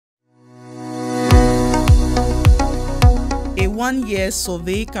one-year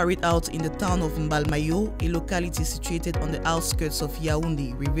survey carried out in the town of Mbalmayo, a locality situated on the outskirts of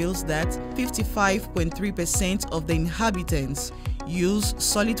Yaoundé, reveals that 55.3% of the inhabitants use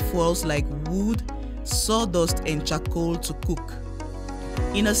solid fuels like wood, sawdust and charcoal to cook.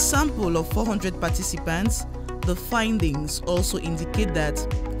 In a sample of 400 participants, the findings also indicate that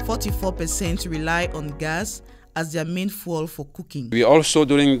 44% rely on gas as their main fuel for cooking. We also,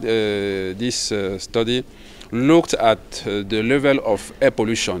 during this study, looked at the level of air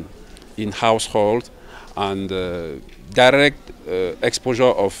pollution in households and direct exposure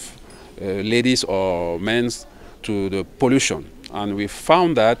of ladies or men to the pollution. And we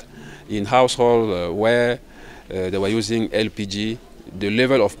found that in households where they were using LPG, the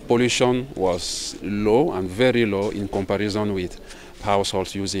level of pollution was low and very low in comparison with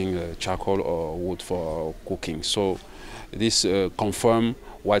households using charcoal or wood for cooking. So this confirms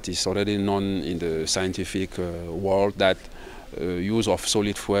what is already known in the scientific world, that use of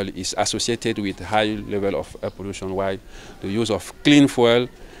solid fuel is associated with high level of air pollution, while the use of clean fuel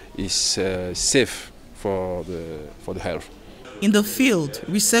is safe for the health. In the field,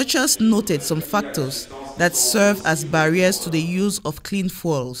 researchers noted some factors that serve as barriers to the use of clean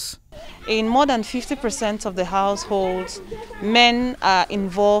fuels. In more than 50% of the households, men are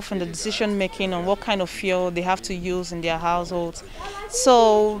involved in the decision making on what kind of fuel they have to use in their households.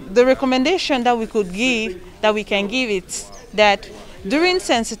 So the recommendation that we can give is that during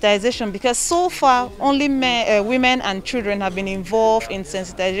sensitization, because so far only women and children have been involved in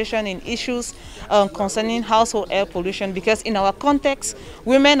sensitization in issues concerning household air pollution, because in our context,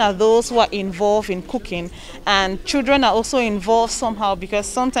 women are those who are involved in cooking, and children are also involved somehow, because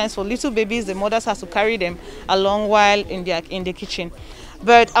sometimes for little babies, the mothers have to carry them along while in the kitchen.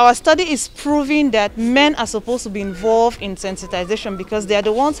 But our study is proving that men are supposed to be involved in sensitization because they are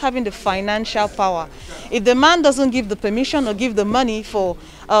the ones having the financial power. If the man doesn't give the permission or give the money for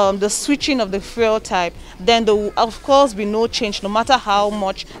the switching of the fuel type, then there will of course be no change, no matter how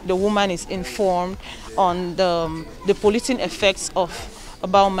much the woman is informed on the polluting effects of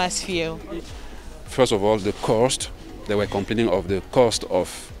biomass fuel. First of all, the cost. They were complaining of the cost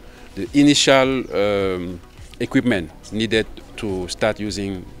of the initial equipment needed to start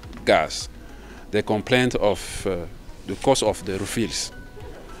using gas. They complained of the cost of the refills.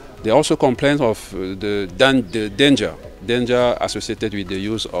 They also complained of the danger associated with the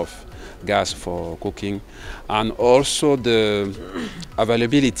use of gas for cooking, and also the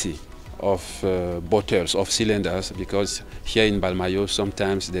availability of bottles, of cylinders, because here in Mbalmayo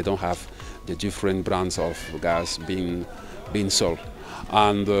sometimes they don't have the different brands of gas being sold.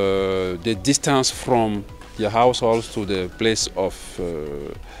 And the distance from the households to the place of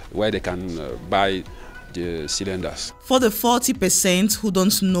where they can buy the cylinders. For the 40% who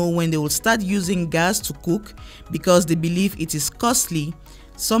don't know when they will start using gas to cook because they believe it is costly,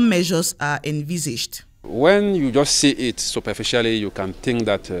 some measures are envisaged. When you just see it superficially, you can think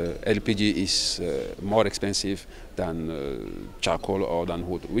that LPG is more expensive than charcoal or than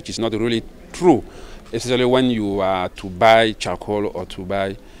wood, which is not really true, especially when you are to buy charcoal or to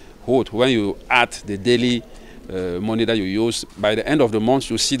buy wood. When you add the daily money that you use, by the end of the month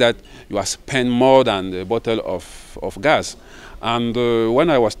you see that you have spent more than the bottle of gas. And when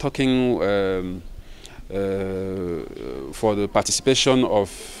I was talking for the participation of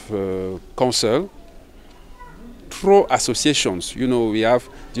council, through associations, you know, we have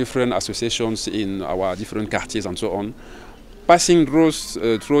different associations in our different quartiers and so on. Passing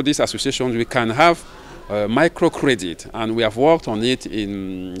through these associations, we can have microcredit, and we have worked on it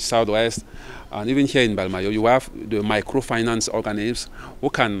in Southwest, and even here in Mbalmayo, you have the microfinance organisms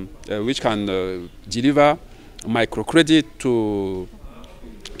which can deliver microcredit to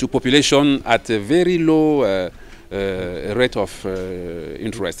population at a very low rate of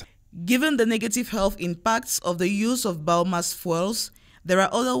interest. Given the negative health impacts of the use of biomass fuels, there are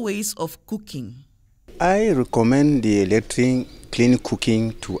other ways of cooking. I recommend the electric clean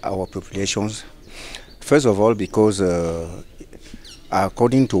cooking to our populations. First of all, because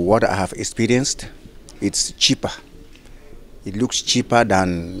according to what I have experienced, it's cheaper. It looks cheaper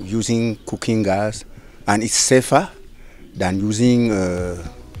than using cooking gas, and it's safer than using,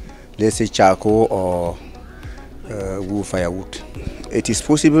 let's say, charcoal or wood firewood. It is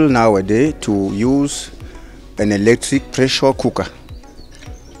possible nowadays to use an electric pressure cooker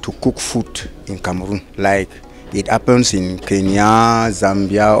to cook food in Cameroon, like it happens in Kenya,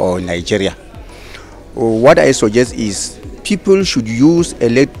 Zambia, or Nigeria. What I suggest is people should use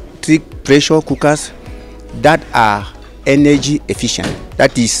electric pressure cookers that are energy efficient.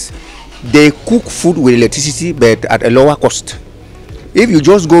 That is, they cook food with electricity but at a lower cost. If you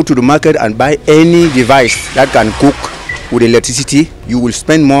just go to the market and buy any device that can cook with electricity, you will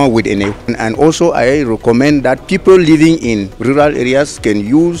spend more with energy. And also I recommend that people living in rural areas can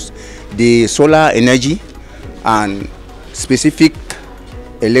use the solar energy and specific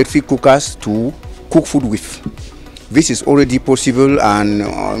electric cookers to cook food with. This is already possible,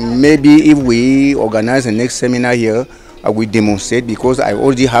 and maybe if we organize the next seminar here, I will demonstrate, because I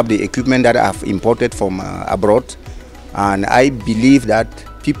already have the equipment that I have imported from abroad, and I believe that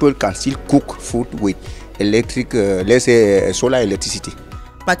people can still cook food with electric, let's say solar electricity.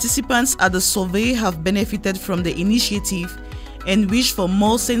 Participants at the survey have benefited from the initiative and wish for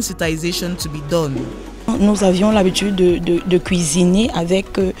more sensitization to be done. Nous avions l'habitude de cuisiner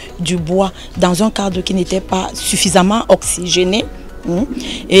avec du bois dans un cadre qui n'était pas suffisamment oxygéné.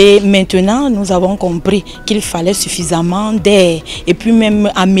 Et maintenant, nous avons compris qu'il fallait suffisamment d'air et puis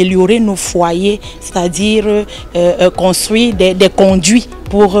même améliorer nos foyers, c'est-à-dire construire des conduits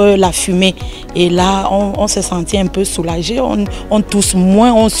pour la fumée. Et là, on se sentit un peu soulagé, on tousse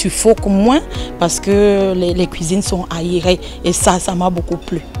moins, on suffoque moins parce que les cuisines sont aérées et ça m'a beaucoup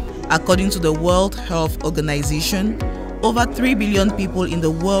plu. According to the World Health Organization, over 3 billion people in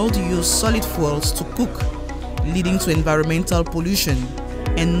the world use solid fuels to cook, leading to environmental pollution,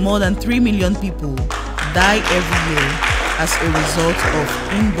 and more than 3 million people die every year as a result of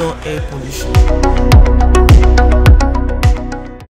indoor air pollution.